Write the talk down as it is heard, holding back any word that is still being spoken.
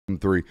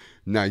3.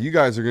 Now, you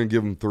guys are going to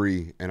give them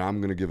 3, and I'm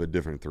going to give a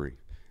different 3.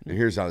 And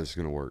here's how this is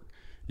going to work.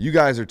 You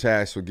guys are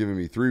tasked with giving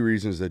me 3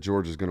 reasons that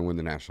Georgia's going to win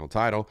the national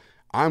title.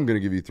 I'm going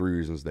to give you 3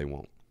 reasons they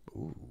won't.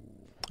 Ooh.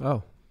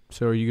 Oh,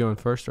 so are you going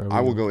first? Or I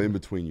will go in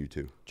between you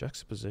two.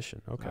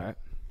 Juxtaposition. Okay. Right.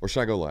 Or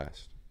should I go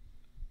last?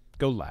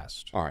 Go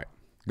last. All right.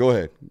 Go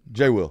ahead.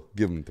 Jay will.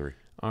 Give them 3.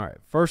 All right.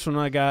 First one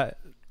I got,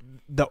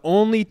 the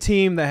only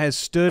team that has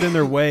stood in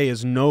their way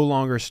is no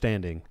longer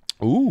standing.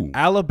 Ooh.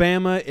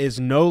 Alabama is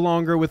no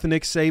longer with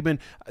Nick Saban.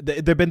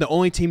 They've been the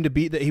only team to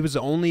beat that. He was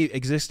the only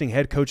existing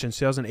head coach in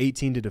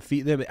 2018 to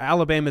defeat them.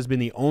 Alabama has been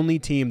the only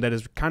team that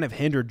has kind of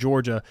hindered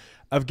Georgia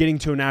of getting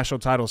to a national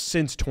title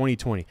since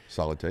 2020.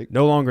 Solid take.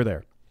 No longer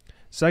there.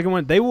 Second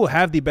one, they will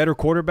have the better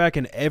quarterback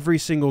in every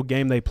single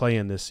game they play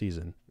in this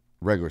season.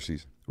 Regular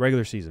season.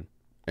 Regular season.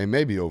 And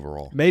maybe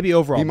overall. Maybe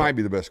overall. He might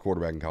be the best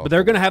quarterback in college. But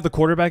they're going to have the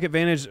quarterback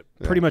advantage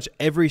pretty much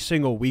every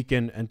single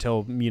weekend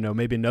until,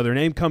 maybe another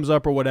name comes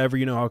up or whatever.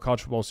 You know how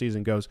college football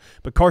season goes.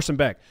 But Carson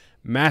Beck,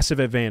 massive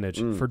advantage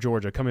for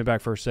Georgia coming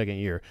back for a second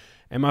year.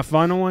 And my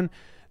final one,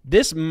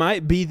 this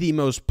might be the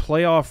most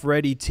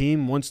playoff-ready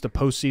team once the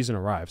postseason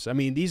arrives. I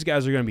mean, these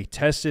guys are going to be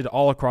tested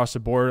all across the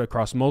board,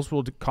 across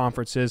multiple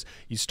conferences.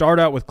 You start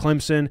out with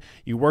Clemson.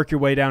 You work your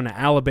way down to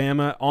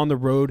Alabama on the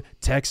road,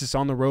 Texas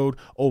on the road,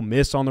 Ole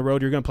Miss on the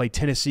road. You're going to play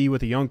Tennessee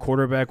with a young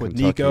quarterback with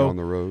Nico. On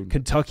the road.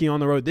 Kentucky on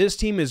the road. This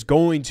team is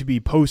going to be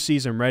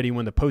postseason ready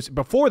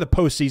before the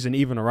postseason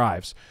even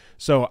arrives.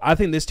 So I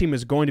think this team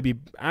is going to be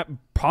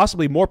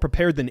possibly more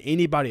prepared than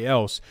anybody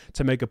else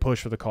to make a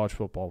push for the college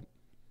football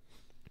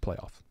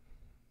playoff.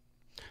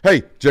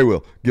 Hey, Jay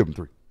Will, give him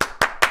 3.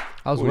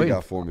 I was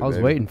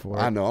waiting for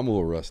it. I know, I'm a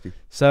little rusty.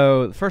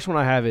 So the first one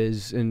I have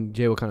is, and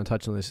Jay will kind of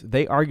touch on this,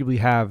 they arguably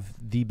have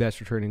the best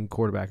returning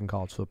quarterback in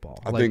college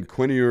football. I think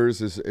Quinn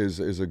Ewers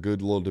is a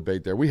good little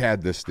debate there. We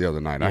had this the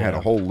other night. Yeah. I had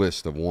a whole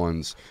list of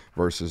ones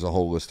versus a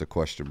whole list of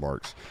question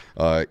marks.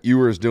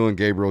 Ewers, Dylan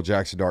Gabriel,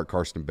 Jackson Dart,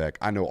 Carson Beck.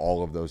 I know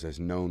all of those as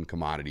known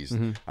commodities.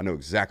 I know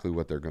exactly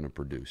what they're going to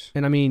produce.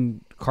 And, I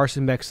mean,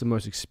 Carson Beck's the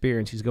most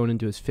experienced. He's going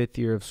into his 5th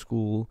year of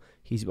school.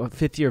 He's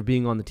 5th year of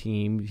being on the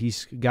team.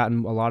 He's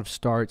gotten a lot of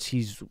starts.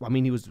 He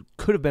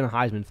could have been a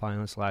Heisman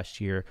finalist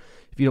last year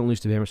if you don't lose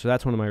to Bama. So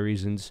that's one of my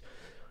reasons.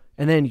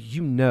 And then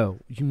you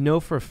know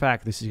for a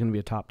fact this is going to be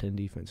a top 10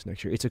 defense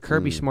next year. It's a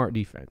Kirby Smart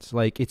defense.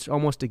 Like, it's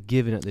almost a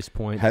given at this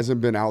point.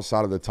 Hasn't been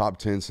outside of the top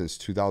 10 since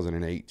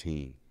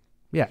 2018.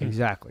 Yeah,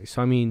 exactly.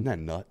 So I mean, isn't that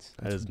nuts?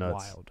 That is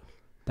nuts. Wild.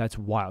 That's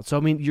wild. So, I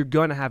mean, you're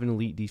going to have an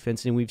elite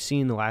defense, and we've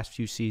seen the last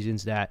few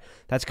seasons that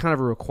that's kind of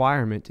a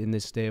requirement in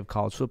this day of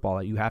college football,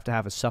 that you have to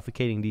have a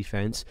suffocating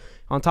defense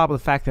on top of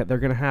the fact that they're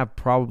going to have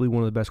probably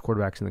one of the best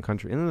quarterbacks in the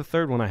country. And then the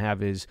third one I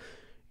have is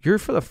you're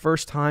for the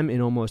first time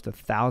in almost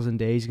 1,000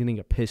 days getting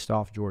a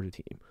pissed-off Georgia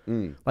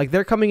team. Like,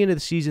 they're coming into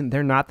the season.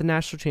 They're not the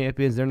national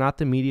champions. They're not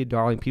the media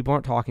darling. People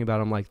aren't talking about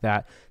them like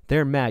that.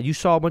 They're mad. You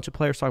saw a bunch of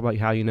players talk about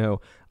how,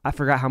 I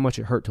forgot how much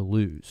it hurt to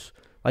lose.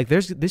 Like,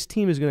 this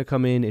team is going to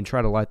come in and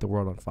try to light the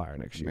world on fire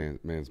next year.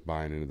 Man's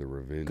buying into the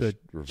revenge. Good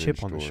chip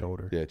story. On the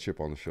shoulder. Yeah,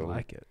 chip on the shoulder. I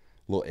like it.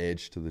 A little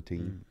edge to the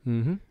team.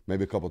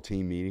 Maybe a couple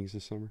team meetings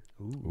this summer.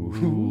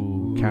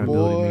 Ooh.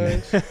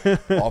 Accountability meetings.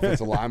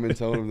 Offensive linemen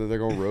telling them that they're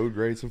going to road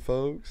grade some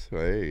folks.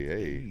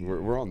 Hey,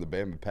 we're on the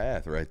Bama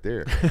path right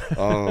there.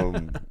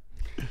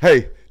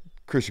 Hey,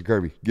 Christian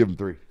Kirby, give them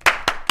 3.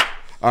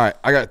 All right,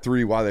 I got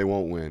 3 why they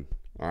won't win.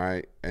 All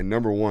right, and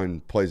number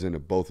 1 plays into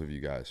both of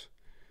you guys.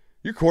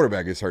 Your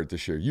quarterback gets hurt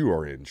this year, you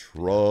are in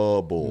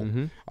trouble.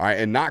 All right,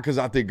 and not because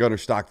I think Gunnar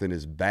Stockton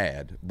is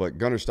bad, but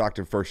Gunnar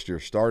Stockton first year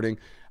starting,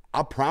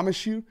 I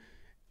promise you,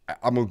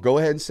 I'm going to go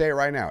ahead and say it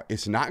right now,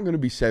 it's not going to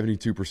be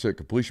 72%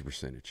 completion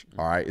percentage,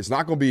 all right? It's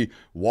not going to be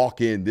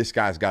walk in, this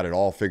guy's got it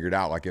all figured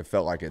out like it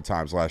felt like at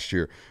times last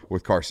year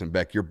with Carson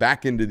Beck. You're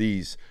back into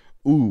these,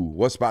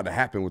 what's about to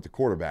happen with the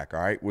quarterback, all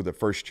right, with a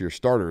first-year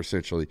starter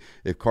essentially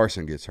if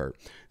Carson gets hurt.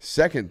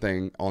 Second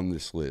thing on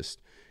this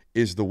list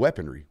is the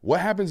weaponry.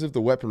 What happens if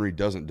the weaponry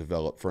doesn't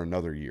develop for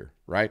another year,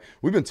 right?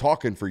 We've been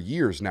talking for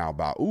years now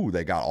about,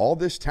 they got all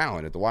this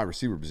talent at the wide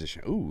receiver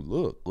position.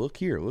 Look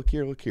here.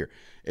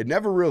 It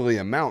never really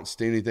amounts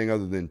to anything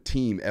other than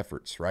team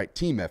efforts, right?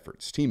 Team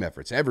efforts.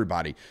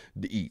 Everybody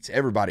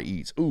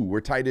eats.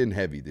 We're tight end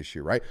heavy this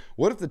year, right?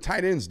 What if the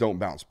tight ends don't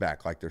bounce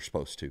back like they're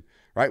supposed to,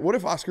 right? What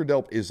if Oscar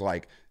Delp is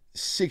like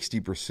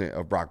 60%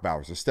 of Brock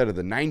Bowers instead of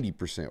the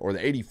 90% or the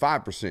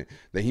 85%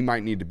 that he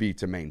might need to be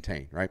to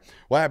maintain, right?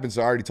 What happens,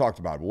 I already talked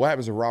about it, but what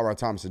happens if Ra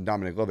Thomas and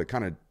Dominic Lovett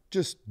kind of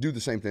just do the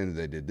same thing that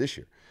they did this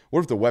year? What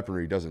if the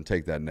weaponry doesn't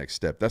take that next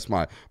step? That's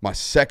my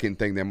second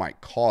thing that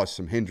might cause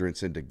some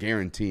hindrance into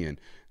guaranteeing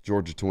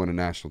Georgia to win a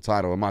national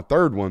title. And my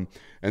third one,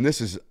 and this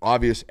is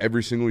obvious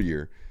every single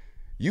year,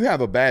 you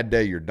have a bad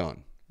day, you're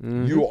done.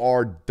 You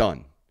are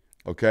done,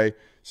 okay?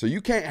 So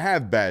you can't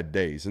have bad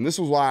days. And this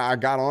was why I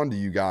got on to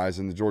you guys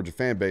in the Georgia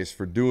fan base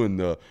for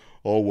doing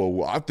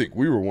I think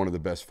we were one of the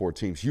best 4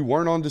 teams. You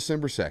weren't on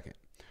December 2nd.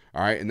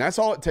 All right, and that's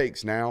all it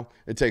takes now.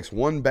 It takes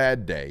one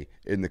bad day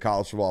in the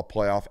college football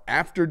playoff.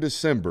 After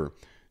December,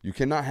 you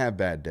cannot have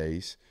bad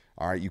days.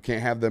 All right, you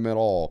can't have them at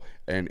all.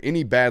 And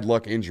any bad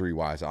luck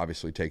injury-wise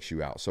obviously takes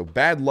you out. So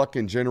bad luck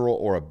in general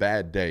or a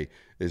bad day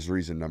is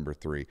reason number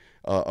 3.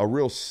 A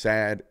real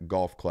sad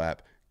golf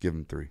clap, give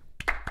them 3.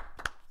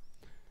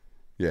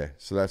 Yeah,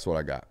 so that's what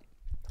I got.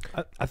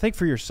 I think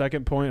for your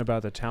second point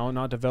about the talent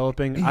not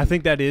developing, I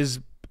think that is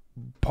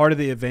part of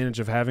the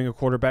advantage of having a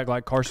quarterback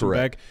like Carson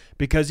Correct. Beck,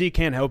 because he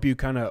can help you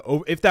kind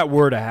of, if that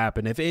were to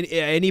happen, if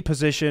any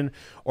position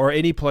or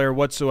any player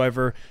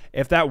whatsoever,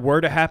 if that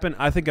were to happen,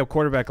 I think a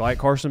quarterback like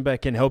Carson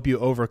Beck can help you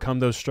overcome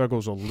those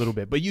struggles a little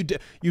bit. But you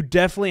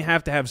definitely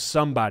have to have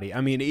somebody. I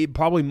mean,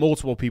 probably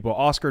multiple people,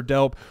 Oscar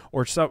Delp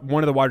or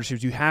one of the wide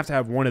receivers. You have to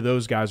have one of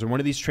those guys, or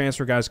one of these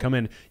transfer guys come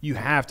in. You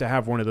have to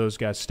have one of those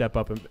guys step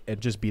up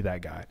and just be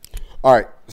that guy. All right,